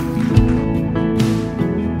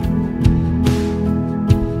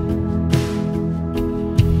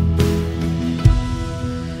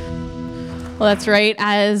Well, that's right.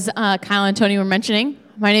 As Kyle and Tony were mentioning,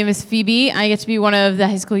 my name is Phoebe. I get to be one of the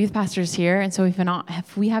high school youth pastors here, and so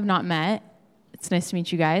if we have not met, it's nice to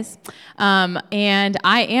meet you guys. And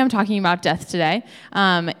I am talking about death today.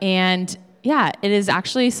 And yeah, it is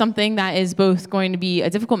actually something that is both going to be a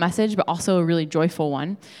difficult message, but also a really joyful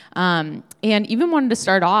one. And even wanted to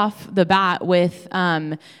start off the bat with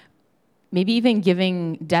maybe even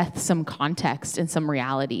giving death some context and some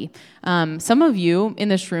reality. Some of you in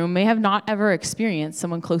this room may have not ever experienced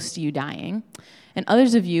someone close to you dying, and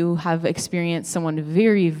others of you have experienced someone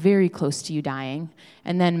very, very close to you dying,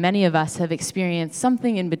 and then many of us have experienced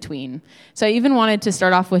something in between. So I even wanted to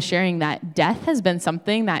start off with sharing that death has been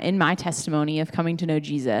something that in my testimony of coming to know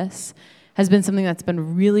Jesus has been something that's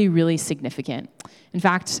been really, really significant. In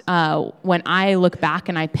fact, when I look back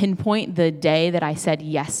and I pinpoint the day that I said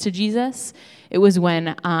yes to Jesus, it was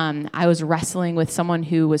when I was wrestling with someone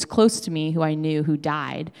who was close to me, who I knew, who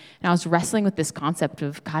died. And I was wrestling with this concept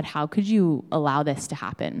of, God, how could you allow this to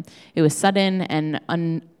happen? It was sudden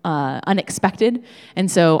and unexpected. And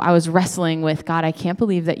so I was wrestling with, God, I can't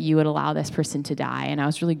believe that you would allow this person to die. And I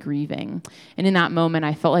was really grieving. And in that moment,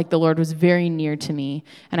 I felt like the Lord was very near to me.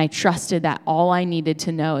 And I trusted that all I needed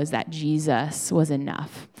to know is that Jesus was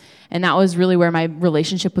enough. And that was really where my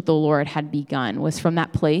relationship with the Lord had begun, was from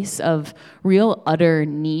that place of real utter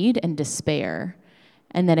need and despair.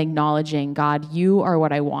 And then acknowledging, God, you are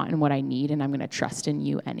what I want and what I need, and I'm going to trust in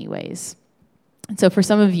you anyways. And so for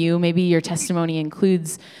some of you, maybe your testimony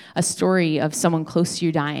includes a story of someone close to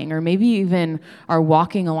you dying, or maybe you even are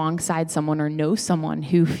walking alongside someone or know someone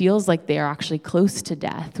who feels like they are actually close to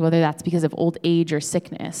death, whether that's because of old age or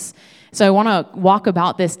sickness. So I want to walk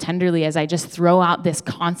about this tenderly as I just throw out this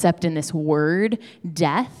concept and this word,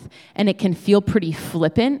 death, and it can feel pretty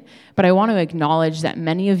flippant, but I want to acknowledge that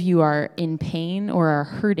many of you are in pain or are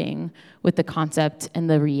hurting with the concept and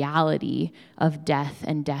the reality of death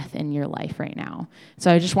and death in your life right now.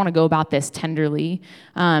 So I just want to go about this tenderly,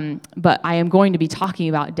 but I am going to be talking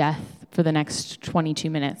about death for the next 22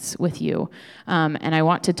 minutes with you, and I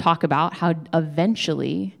want to talk about how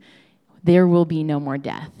eventually there will be no more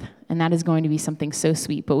death. And that is going to be something so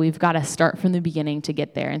sweet, but we've got to start from the beginning to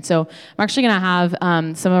get there. And so I'm actually going to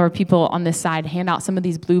have some of our people on this side hand out some of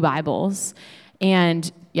these blue Bibles. And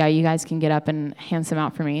yeah, you guys can get up and hand some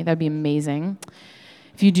out for me. That'd be amazing.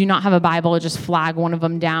 If you do not have a Bible, just flag one of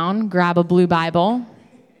them down. Grab a blue Bible.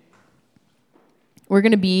 We're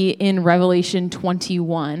going to be in Revelation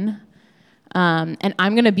 21. And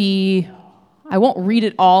I'm going to I won't read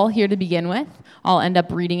it all here to begin with. I'll end up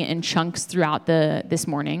reading it in chunks throughout this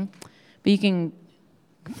morning. But you can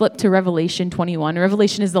flip to Revelation 21.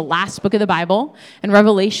 Revelation is the last book of the Bible, and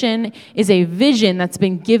Revelation is a vision that's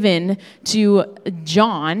been given to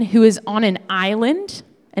John, who is on an island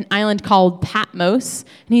called Patmos,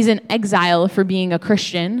 and he's in exile for being a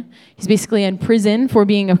Christian. He's basically in prison for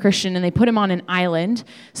being a Christian, and they put him on an island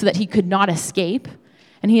so that he could not escape.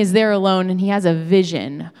 And he is there alone, and he has a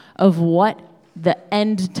vision of what the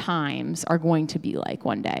end times are going to be like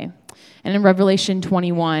one day. And in Revelation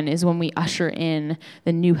 21 is when we usher in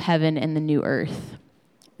the new heaven and the new earth.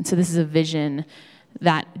 And so this is a vision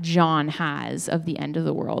that John has of the end of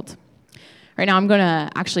the world. Right now, I'm going to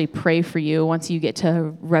actually pray for you once you get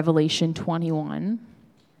to Revelation 21.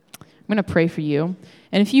 I'm going to pray for you.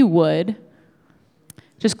 And if you would,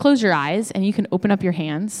 just close your eyes and you can open up your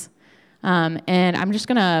hands. And I'm just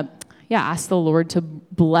going to ask the Lord to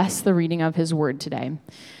bless the reading of his word today.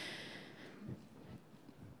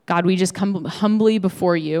 God, we just come humbly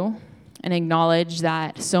before you and acknowledge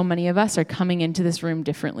that so many of us are coming into this room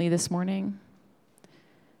differently this morning.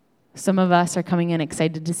 Some of us are coming in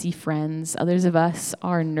excited to see friends. Others of us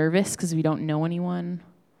are nervous because we don't know anyone.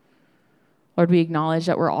 Lord, we acknowledge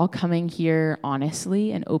that we're all coming here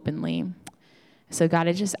honestly and openly. So God,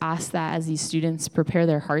 I just ask that as these students prepare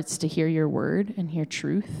their hearts to hear your word and hear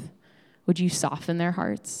truth, would you soften their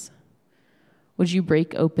hearts? Would you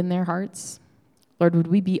break open their hearts? Lord, would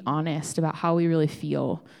we be honest about how we really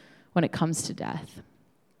feel when it comes to death?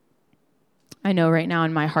 I know right now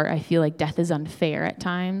in my heart, I feel like death is unfair at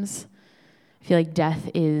times. I feel like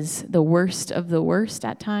death is the worst of the worst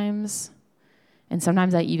at times. And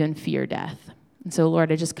sometimes I even fear death. And so,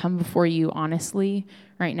 Lord, I just come before you honestly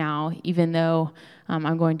right now, even though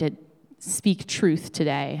I'm going to speak truth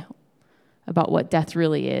today about what death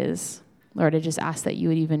really is. Lord, I just ask that you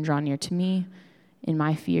would even draw near to me in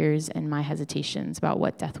my fears and my hesitations about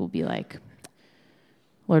what death will be like.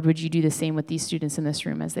 Lord, would you do the same with these students in this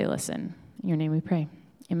room as they listen? In your name we pray.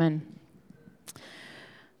 Amen.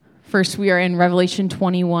 First, we are in Revelation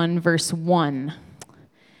 21, verse 1.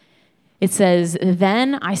 It says,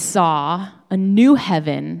 "Then I saw a new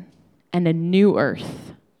heaven and a new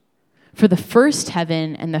earth. For the first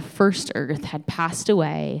heaven and the first earth had passed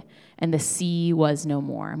away, and the sea was no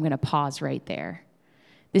more. I'm going to pause right there.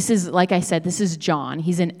 This is, like I said, this is John.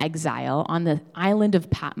 He's in exile on the island of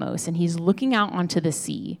Patmos, and he's looking out onto the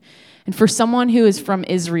sea. And for someone who is from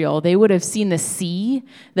Israel, they would have seen the sea,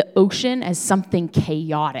 the ocean, as something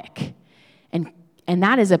chaotic. And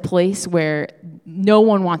that is a place where no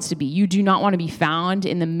one wants to be. You do not want to be found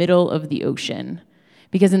in the middle of the ocean,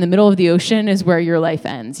 because in the middle of the ocean is where your life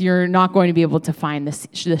ends. You're not going to be able to find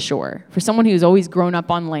the shore. For someone who's always grown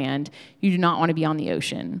up on land, you do not want to be on the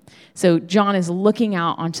ocean. So John is looking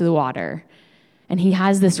out onto the water, and he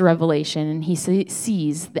has this revelation, and he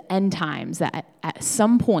sees the end times, that at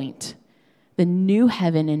some point, the new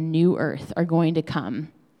heaven and new earth are going to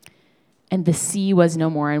come, and the sea was no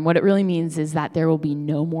more. And what it really means is that there will be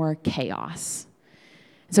no more chaos.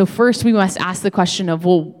 So first, we must ask the question of,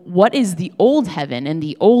 well, what is the old heaven and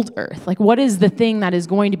the old earth? Like, what is the thing that is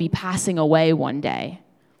going to be passing away one day?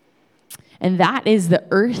 And that is the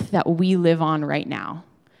earth that we live on right now.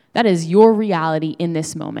 That is your reality in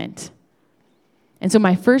this moment. And so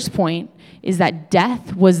my first point is that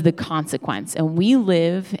death was the consequence. And we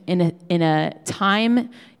live in a time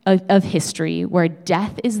of history where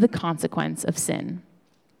death is the consequence of sin.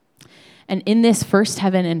 And in this first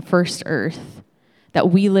heaven and first earth that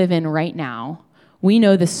we live in right now, we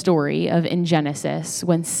know the story of in Genesis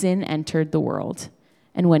when sin entered the world,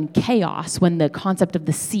 and when the concept of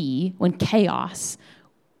the sea, when chaos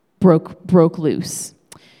broke loose.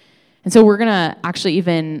 And so we're going to actually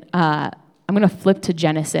I'm going to flip to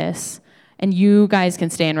Genesis, and you guys can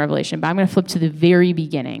stay in Revelation, but I'm going to flip to the very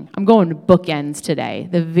beginning. I'm going to bookends today,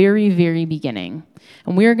 the very, very beginning.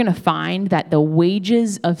 And we are going to find that the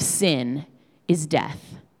wages of sin is death,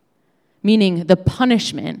 meaning the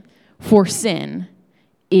punishment for sin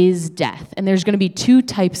is death. And there's going to be two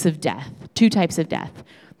types of death.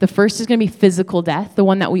 The first is going to be physical death, the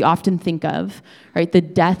one that we often think of, right? The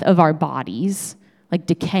death of our bodies, like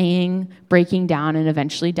decaying, breaking down, and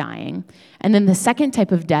eventually dying. And then the second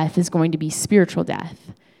type of death is going to be spiritual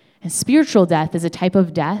death. And spiritual death is a type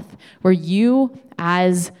of death where you,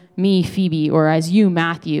 as me, Phoebe, or as you,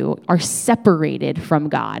 Matthew, are separated from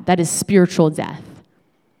God. That is spiritual death.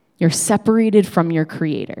 You're separated from your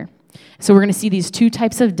Creator. So we're going to see these two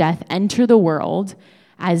types of death enter the world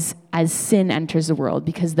as sin enters the world,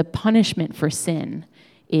 because the punishment for sin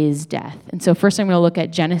is death. And so first I'm going to look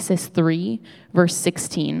at Genesis 3, verse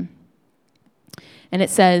 16. And it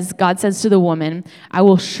says, God says to the woman, I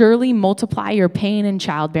will surely multiply your pain in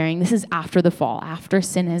childbearing. This is after the fall, after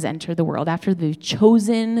sin has entered the world, after they've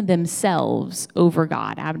chosen themselves over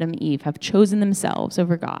God. Adam and Eve have chosen themselves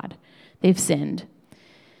over God. They've sinned.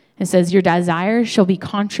 It says, your desires shall be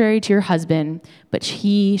contrary to your husband, but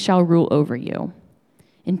he shall rule over you.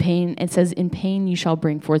 In pain, it says, in pain you shall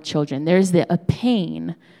bring forth children. There's a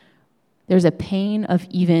pain of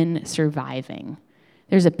even surviving.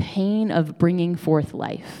 There's a pain of bringing forth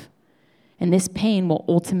life. And this pain will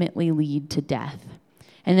ultimately lead to death.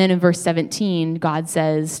 And then in verse 17, God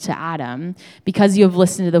says to Adam, because you have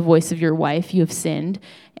listened to the voice of your wife, you have sinned,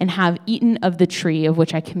 and have eaten of the tree of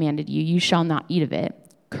which I commanded you. You shall not eat of it.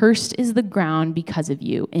 Cursed is the ground because of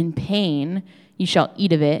you. In pain you shall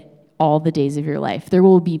eat of it all the days of your life. There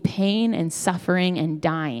will be pain and suffering and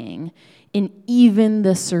dying in even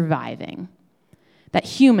the surviving. That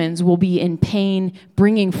humans will be in pain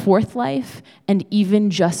bringing forth life and even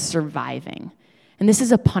just surviving. And this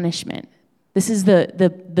is a punishment. This is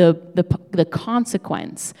the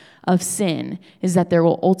consequence of sin, is that there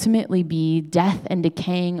will ultimately be death and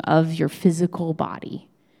decaying of your physical body.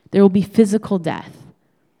 There will be physical death.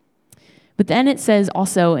 But then it says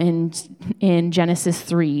also in Genesis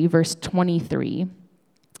 3, verse 23,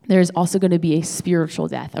 there's also going to be a spiritual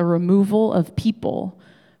death, a removal of people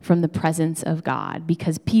from the presence of God,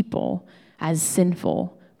 because people, as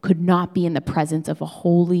sinful, could not be in the presence of a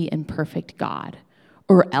holy and perfect God,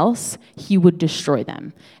 or else he would destroy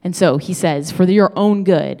them. And so he says, for your own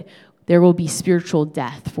good, there will be spiritual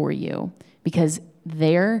death for you, because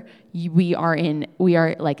there we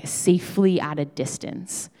are like safely at a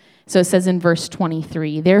distance. So it says in verse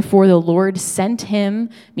 23, therefore the Lord sent him,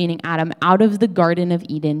 meaning Adam, out of the Garden of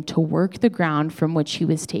Eden to work the ground from which he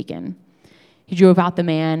was taken. He drove out the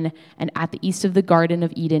man, and at the east of the Garden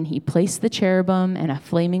of Eden, he placed the cherubim and a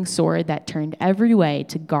flaming sword that turned every way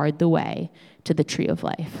to guard the way to the tree of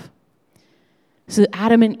life. So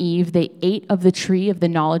Adam and Eve, they ate of the tree of the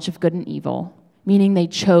knowledge of good and evil, meaning they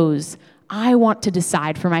chose, I want to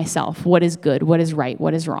decide for myself what is good, what is right,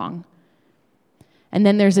 what is wrong. And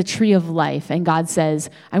then there's a tree of life, and God says,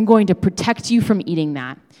 I'm going to protect you from eating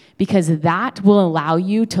that because that will allow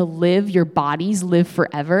you to live, your bodies live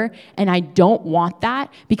forever. And I don't want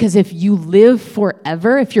that because if you live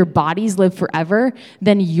forever, if your bodies live forever,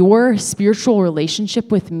 then your spiritual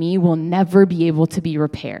relationship with me will never be able to be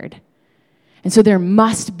repaired. And so there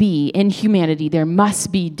must be, in humanity, there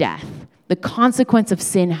must be death. The consequence of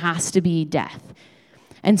sin has to be death.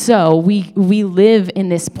 And so we live in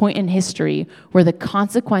this point in history where the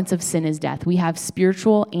consequence of sin is death. We have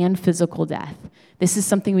spiritual and physical death. This is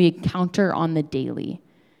something we encounter on the daily.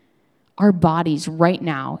 Our bodies right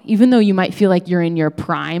now, even though you might feel like you're in your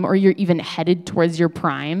prime or you're even headed towards your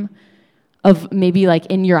prime of maybe like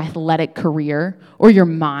in your athletic career or your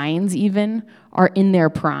minds even are in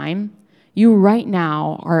their prime, you right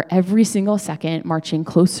now are every single second marching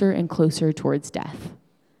closer and closer towards death,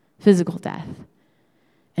 physical death.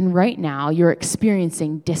 And right now, you're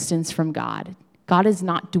experiencing distance from God. God is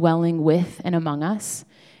not dwelling with and among us.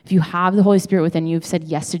 If you have the Holy Spirit within you, you've said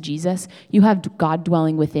yes to Jesus, you have God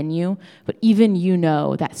dwelling within you. But even you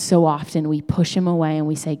know that so often we push him away and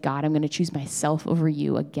we say, God, I'm going to choose myself over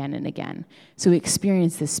you again and again. So we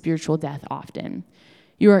experience this spiritual death often.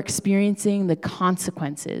 You are experiencing the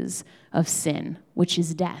consequences of sin, which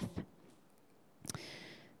is death.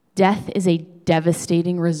 Death is a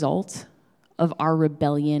devastating result of our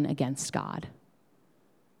rebellion against God.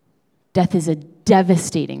 Death is a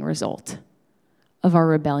devastating result of our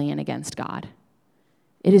rebellion against God.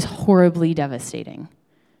 It is horribly devastating.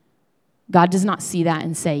 God does not see that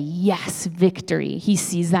and say, yes, victory. He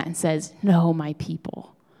sees that and says, no, my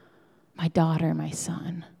people, my daughter, my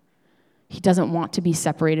son. He doesn't want to be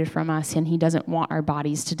separated from us, and he doesn't want our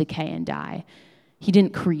bodies to decay and die. He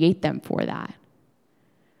didn't create them for that.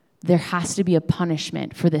 There has to be a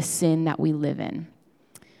punishment for the sin that we live in.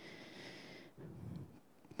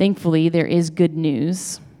 Thankfully, there is good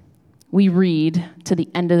news. We read to the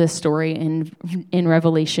end of the story in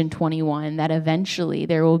Revelation 21 that eventually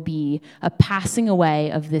there will be a passing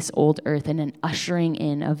away of this old earth and an ushering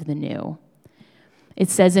in of the new. It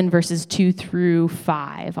says in verses 2 through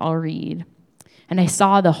 5, I'll read. And I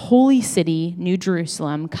saw the holy city, New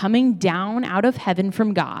Jerusalem, coming down out of heaven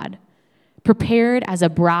from God, prepared as a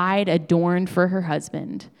bride adorned for her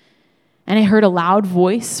husband. And I heard a loud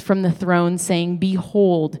voice from the throne saying,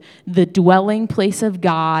 behold, the dwelling place of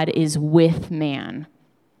God is with man.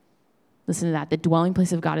 Listen to that. The dwelling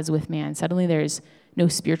place of God is with man. Suddenly there's no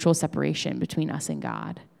spiritual separation between us and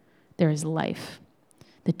God. There is life.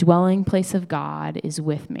 The dwelling place of God is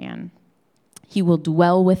with man. He will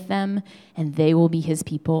dwell with them, and they will be his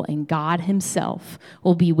people, and God himself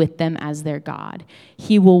will be with them as their God.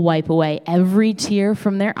 He will wipe away every tear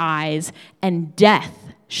from their eyes, and death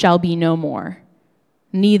shall be no more.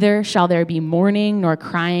 Neither shall there be mourning, nor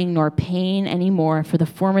crying, nor pain anymore, for the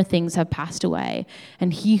former things have passed away.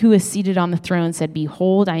 And he who is seated on the throne said,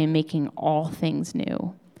 behold, I am making all things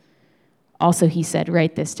new. Also he said,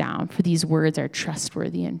 write this down, for these words are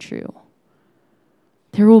trustworthy and true.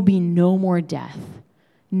 There will be no more death,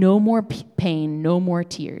 no more pain, no more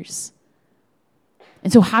tears.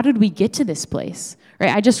 And so how did we get to this place? Right?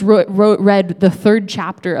 I just read the third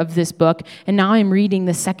chapter of this book, and now I'm reading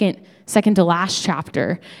the second to last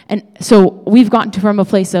chapter. And so we've gotten from a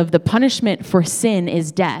place of the punishment for sin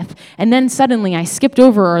is death. And then suddenly I skipped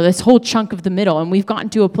over this whole chunk of the middle, and we've gotten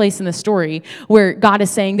to a place in the story where God is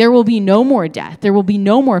saying there will be no more death, there will be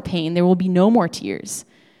no more pain, there will be no more tears.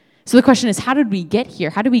 So the question is, how did we get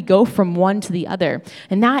here? How do we go from one to the other?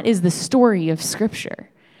 And that is the story of Scripture.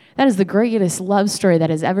 That is the greatest love story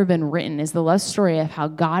that has ever been written, is the love story of how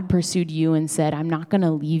God pursued you and said, I'm not going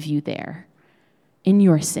to leave you there in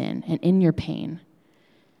your sin and in your pain.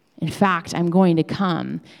 In fact, I'm going to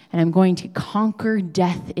come and I'm going to conquer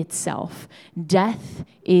death itself. Death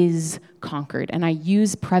is conquered. And I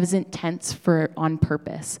use present tense on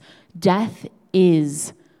purpose. Death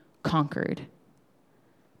is conquered.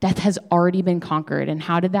 Death has already been conquered. And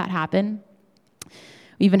how did that happen?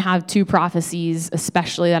 We even have two prophecies,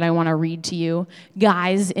 especially that I want to read to you.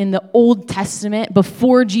 Guys in the Old Testament,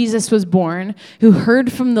 before Jesus was born, who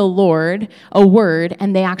heard from the Lord a word,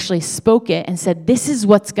 and they actually spoke it and said, this is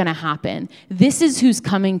what's going to happen. This is who's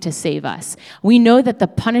coming to save us. We know that the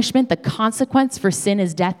punishment, the consequence for sin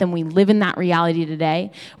is death, and we live in that reality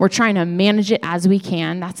today. We're trying to manage it as we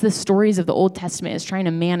can. That's the stories of the Old Testament, is trying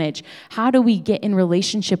to manage. How do we get in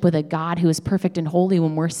relationship with a God who is perfect and holy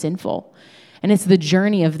when we're sinful? And it's the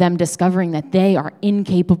journey of them discovering that they are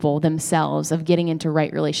incapable themselves of getting into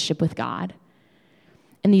right relationship with God.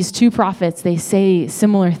 And these two prophets, they say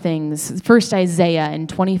similar things. First, Isaiah in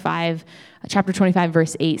chapter 25,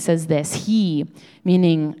 verse 8 says this, he,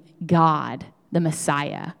 meaning God, the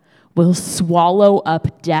Messiah, will swallow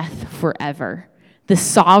up death forever. The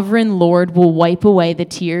sovereign Lord will wipe away the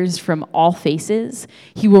tears from all faces.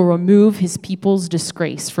 He will remove his people's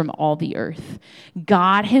disgrace from all the earth.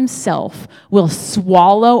 God himself will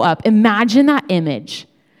swallow up. Imagine that image,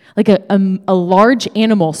 like a large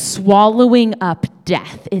animal swallowing up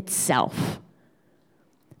death itself.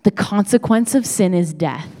 The consequence of sin is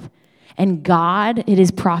death. And God, it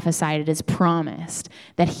is prophesied, it is promised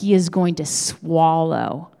that he is going to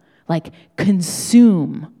swallow, like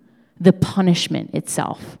consume the punishment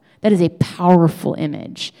itself. That is a powerful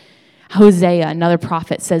image. Hosea, another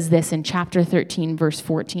prophet, says this in chapter 13, verse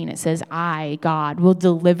 14. It says, I, God, will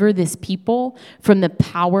deliver this people from the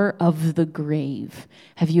power of the grave.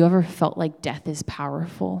 Have you ever felt like death is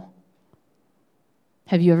powerful?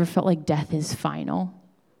 Have you ever felt like death is final?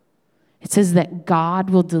 It says that God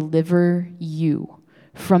will deliver you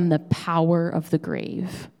from the power of the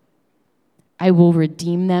grave. I will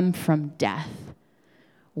redeem them from death.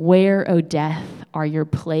 Where, O death, are your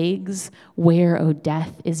plagues? Where, O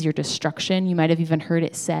death, is your destruction? You might have even heard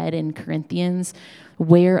it said in Corinthians,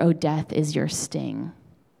 where, O death, is your sting?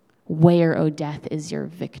 Where, O death, is your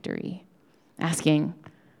victory? Asking,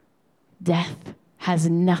 death has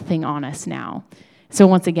nothing on us now. So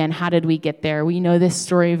once again, how did we get there? We know this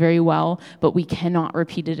story very well, but we cannot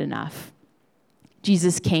repeat it enough.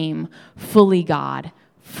 Jesus came fully God,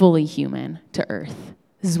 fully human to earth.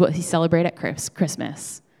 This is what he celebrated at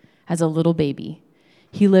Christmas as a little baby.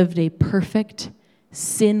 He lived a perfect,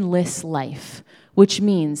 sinless life, which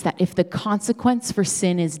means that if the consequence for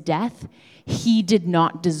sin is death, he did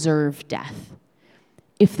not deserve death.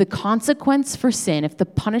 If the consequence for sin, if the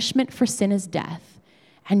punishment for sin is death,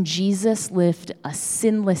 and Jesus lived a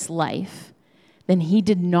sinless life, then he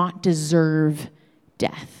did not deserve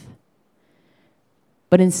death.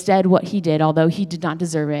 But instead, what he did, although he did not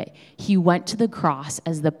deserve it, he went to the cross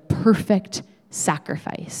as the perfect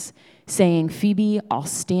sacrifice, saying, Phoebe, I'll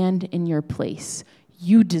stand in your place.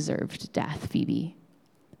 You deserved death, Phoebe.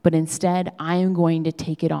 But instead, I am going to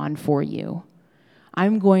take it on for you.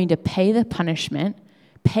 I'm going to pay the punishment,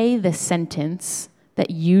 pay the sentence that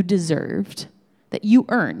you deserved, that you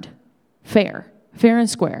earned, fair and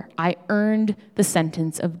square. I earned the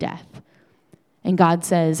sentence of death. And God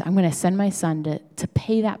says, I'm going to send my son to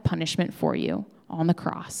pay that punishment for you on the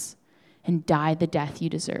cross and die the death you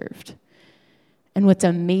deserved. And what's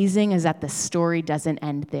amazing is that the story doesn't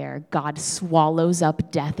end there. God swallows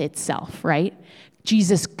up death itself, right?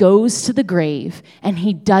 Jesus goes to the grave and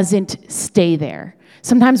he doesn't stay there.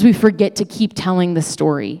 Sometimes we forget to keep telling the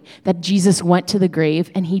story that Jesus went to the grave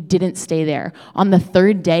and he didn't stay there. On the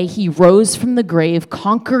third day, he rose from the grave,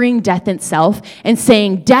 conquering death itself and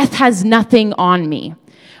saying, death has nothing on me.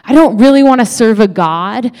 I don't really want to serve a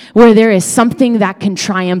God where there is something that can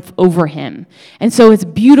triumph over him. And so it's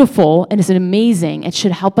beautiful and it's amazing. It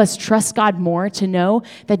should help us trust God more to know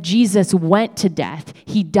that Jesus went to death.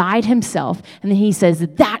 He died himself. And then he says,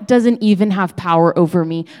 that doesn't even have power over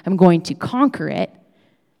me. I'm going to conquer it.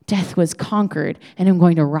 Death was conquered, and I'm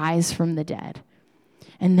going to rise from the dead.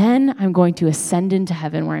 And then I'm going to ascend into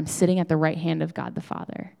heaven where I'm sitting at the right hand of God the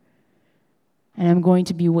Father. And I'm going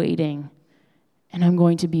to be waiting, and I'm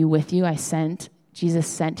going to be with you. Jesus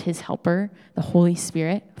sent his helper, the Holy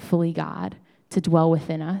Spirit, fully God, to dwell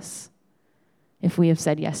within us. If we have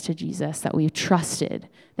said yes to Jesus, that we've trusted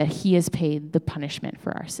that he has paid the punishment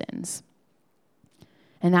for our sins.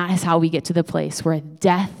 And that is how we get to the place where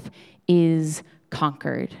death is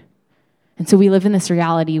conquered. And so we live in this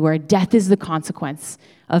reality where death is the consequence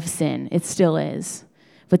of sin. It still is.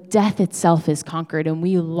 But death itself is conquered, and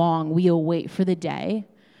we await for the day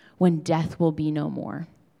when death will be no more.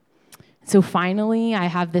 So finally, I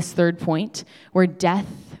have this third point where death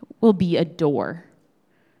will be a door.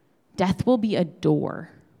 Death will be a door.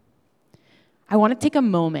 I want to take a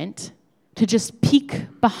moment to just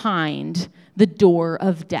peek behind the door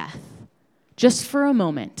of death, just for a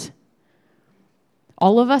moment.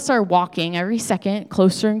 All of us are walking every second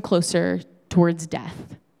closer and closer towards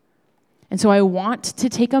death. And so I want to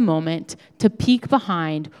take a moment to peek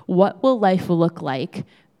behind what will life look like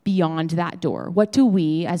beyond that door. What do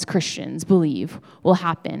we as Christians believe will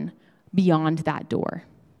happen beyond that door?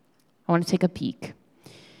 I want to take a peek.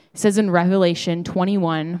 It says in Revelation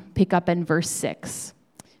 21, pick up in verse 6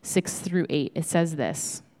 through 8, it says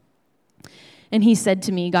this. And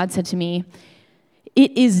God said to me,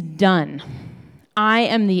 it is done. I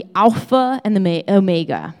am the Alpha and the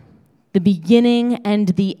Omega, the beginning and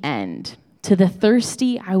the end. To the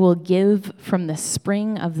thirsty I will give from the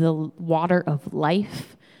spring of the water of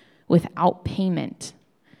life without payment.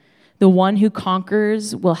 The one who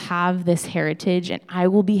conquers will have this heritage, and I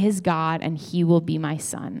will be his God, and he will be my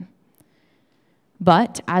son.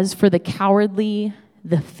 But as for the cowardly,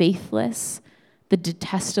 the faithless, the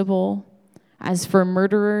detestable, as for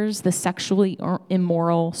murderers, the sexually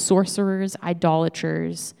immoral, sorcerers,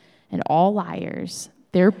 idolaters, and all liars,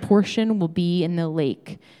 their portion will be in the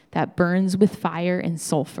lake that burns with fire and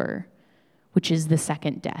sulfur, which is the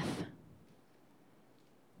second death.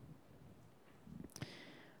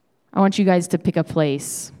 I want you guys to pick a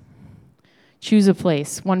place. Choose a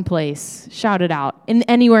place, one place, shout it out.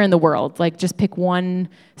 Anywhere in the world, like just pick one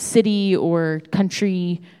city or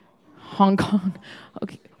country. Hong Kong.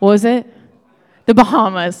 Okay, what was it? The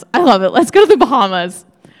Bahamas. I love it. Let's go to the Bahamas.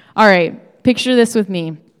 All right, picture this with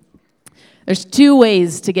me. There's two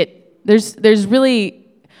ways to get, there's really,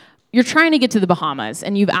 you're trying to get to the Bahamas,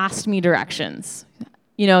 and you've asked me directions.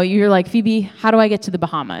 You know, you're like, Phoebe, how do I get to the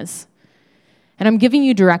Bahamas? And I'm giving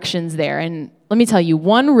you directions there, and let me tell you,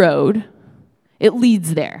 one road, it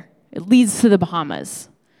leads there. It leads to the Bahamas.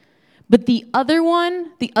 But the other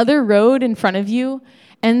one, the other road in front of you,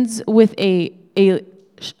 ends with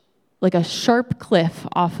like a sharp cliff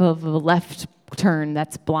off of a left turn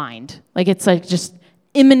that's blind. Like it's like just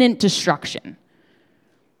imminent destruction.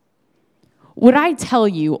 Would I tell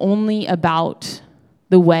you only about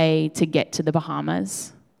the way to get to the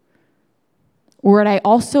Bahamas? Or would I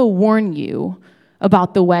also warn you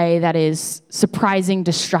about the way that is surprising,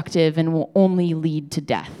 destructive, and will only lead to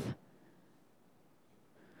death?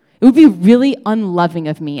 It would be really unloving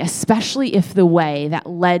of me, especially if the way that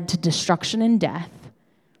led to destruction and death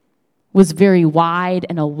was very wide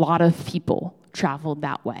and a lot of people traveled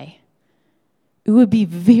that way. It would be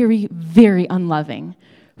very, very unloving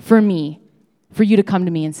for me, for you to come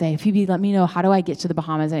to me and say, Phoebe, let me know, how do I get to the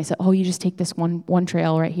Bahamas? And I said, oh, you just take this one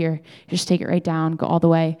trail right here. You just take it right down, go all the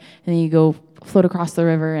way, and then you go float across the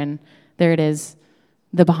river, and there it is,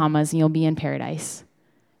 the Bahamas, and you'll be in paradise.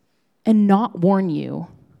 And not warn you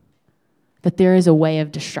that there is a way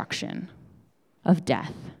of destruction, of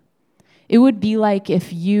death. It would be like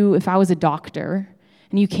if I was a doctor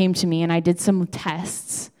and you came to me and I did some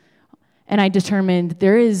tests and I determined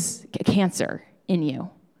there is cancer in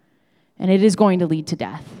you and it is going to lead to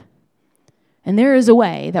death. And there is a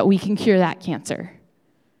way that we can cure that cancer.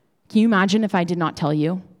 Can you imagine if I did not tell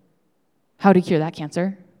you how to cure that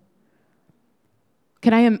cancer?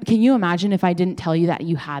 Can you imagine if I didn't tell you that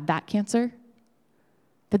you had that cancer?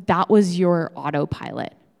 That was your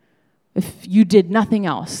autopilot. If you did nothing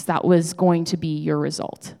else, that was going to be your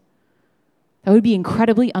result. That would be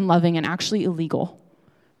incredibly unloving and actually illegal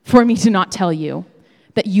for me to not tell you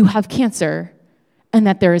that you have cancer and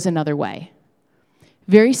that there is another way.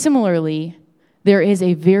 Very similarly, there is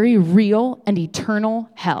a very real and eternal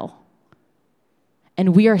hell,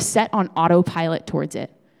 and we are set on autopilot towards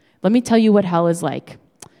it. Let me tell you what hell is like.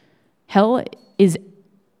 Hell is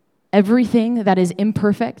everything that is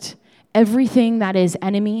imperfect, everything that is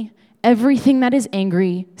enemy, everything that is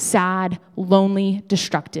angry, sad, lonely,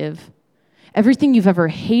 destructive. Everything you've ever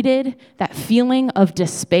hated, that feeling of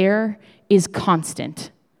despair, is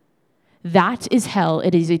constant. That is hell.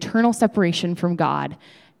 It is eternal separation from God.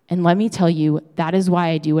 And let me tell you, that is why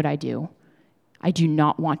I do what I do. I do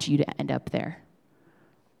not want you to end up there.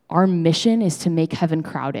 Our mission is to make heaven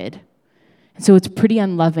crowded. And so it's pretty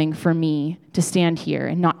unloving for me to stand here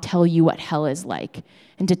and not tell you what hell is like,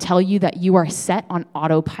 and to tell you that you are set on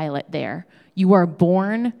autopilot there. You are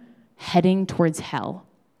born heading towards hell.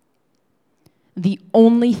 The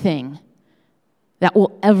only thing that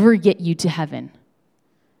will ever get you to heaven,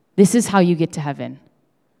 this is how you get to heaven.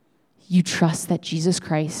 You trust that Jesus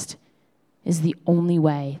Christ is the only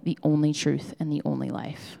way, the only truth, and the only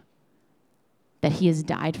life. That he has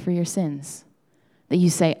died for your sins. That you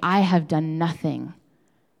say, I have done nothing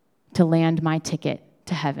to land my ticket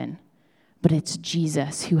to heaven, but it's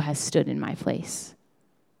Jesus who has stood in my place.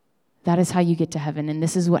 That is how you get to heaven, and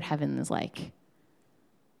this is what heaven is like.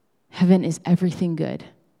 Heaven is everything good,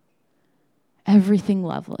 everything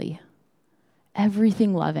lovely,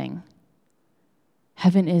 everything loving.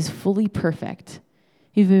 Heaven is fully perfect.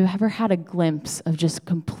 If you've ever had a glimpse of just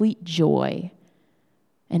complete joy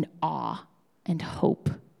and awe and hope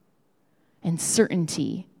and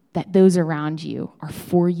certainty that those around you are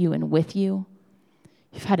for you and with you,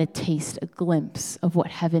 you've had a taste, a glimpse of what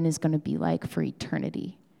heaven is going to be like for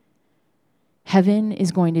eternity. Heaven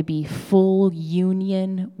is going to be full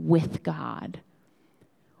union with God.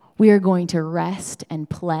 We are going to rest and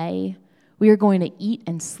play. We are going to eat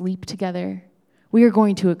and sleep together. We are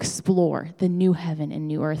going to explore the new heaven and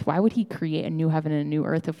new earth. Why would he create a new heaven and a new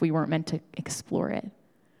earth if we weren't meant to explore it?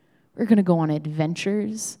 We're going to go on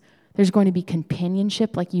adventures There's going to be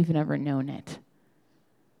companionship like you've never known it.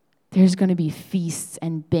 There's going to be feasts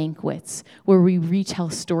and banquets where we retell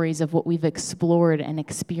stories of what we've explored and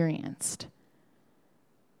experienced.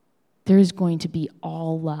 There is going to be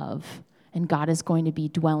all love, and God is going to be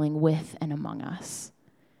dwelling with and among us.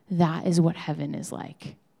 That is what heaven is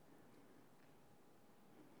like.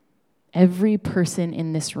 Every person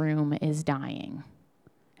in this room is dying.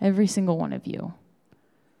 Every single one of you.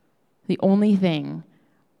 The only thing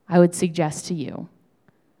I would suggest to you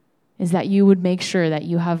is that you would make sure that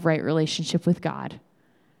you have right relationship with God.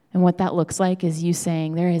 And what that looks like is you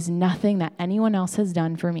saying, there is nothing that anyone else has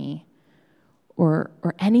done for me or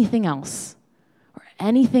anything else or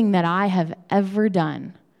anything that I have ever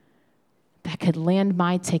done that could land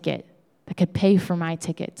my ticket, that could pay for my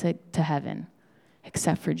ticket to heaven,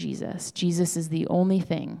 except for Jesus. Jesus is the only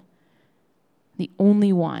thing, the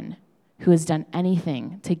only one who has done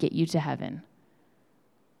anything to get you to heaven.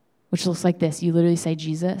 Which looks like this. You literally say,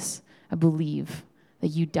 Jesus, I believe that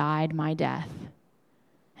you died my death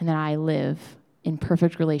and that I live in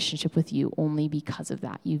perfect relationship with you only because of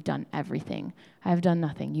that. You've done everything. I have done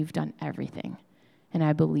nothing. You've done everything. And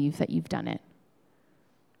I believe that you've done it.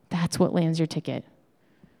 That's what lands your ticket.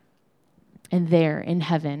 And there in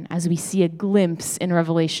heaven, as we see a glimpse in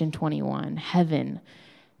Revelation 21, heaven,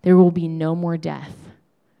 there will be no more death.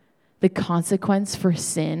 The consequence for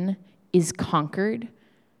sin is conquered.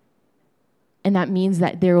 And that means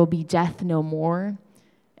that there will be death no more.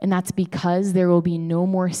 And that's because there will be no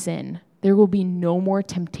more sin. There will be no more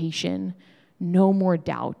temptation, no more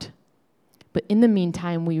doubt. But in the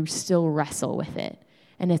meantime, we still wrestle with it.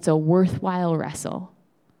 And it's a worthwhile wrestle.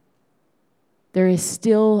 There is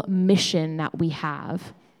still mission that we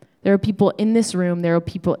have. There are people in this room, there are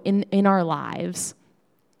people in our lives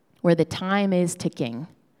where the time is ticking.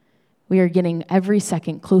 We are getting every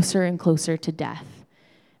second closer and closer to death.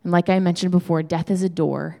 And like I mentioned before, death is a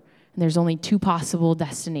door, and there's only two possible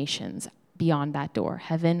destinations beyond that door,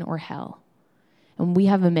 heaven or hell. And we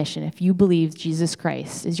have a mission. If you believe Jesus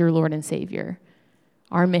Christ is your Lord and Savior,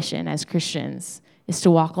 our mission as Christians is to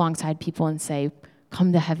walk alongside people and say,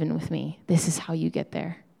 come to heaven with me. This is how you get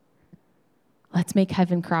there. Let's make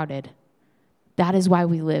heaven crowded. That is why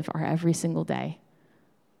we live our every single day.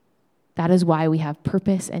 That is why we have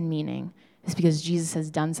purpose and meaning. It's because Jesus has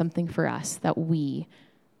done something for us that we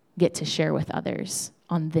get to share with others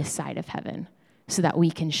on this side of heaven so that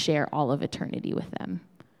we can share all of eternity with them.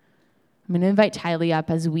 I'm going to invite Tylee up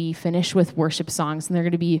as we finish with worship songs, and they're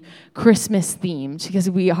going to be Christmas themed because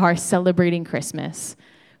we are celebrating Christmas.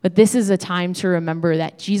 But this is a time to remember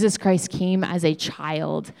that Jesus Christ came as a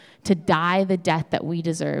child to die the death that we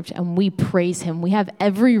deserved, and we praise him. We have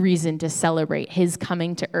every reason to celebrate his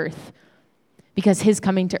coming to earth because his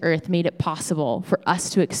coming to earth made it possible for us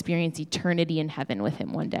to experience eternity in heaven with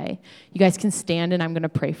him one day. You guys can stand, and I'm going to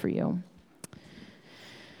pray for you.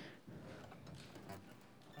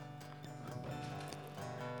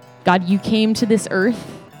 God, you came to this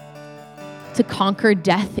earth to conquer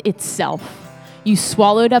death itself. You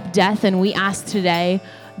swallowed up death, and we ask today,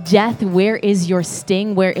 death, where is your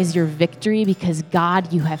sting? Where is your victory? Because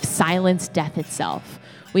God, you have silenced death itself.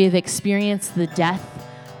 We have experienced the death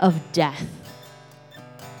of death.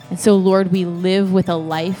 And so, Lord, we live with a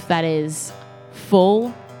life that is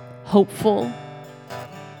full, hopeful.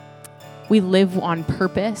 We live on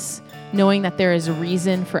purpose, knowing that there is a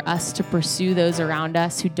reason for us to pursue those around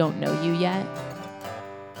us who don't know you yet.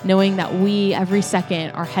 Knowing that we, every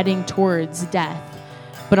second, are heading towards death.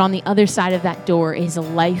 But on the other side of that door is a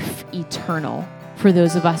life eternal for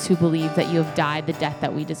those of us who believe that you have died the death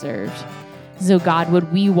that we deserved. So God,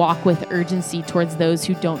 would we walk with urgency towards those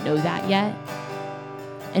who don't know that yet?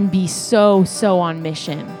 And be so on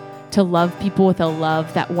mission to love people with a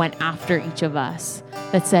love that went after each of us,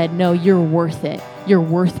 that said, no, you're worth it. You're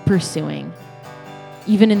worth pursuing.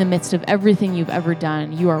 Even in the midst of everything you've ever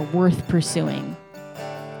done, you are worth pursuing.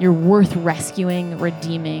 You're worth rescuing,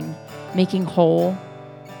 redeeming, making whole,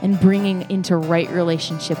 and bringing into right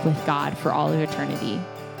relationship with God for all of eternity.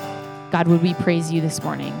 God, would we praise you this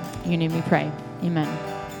morning? In your name we pray. Amen.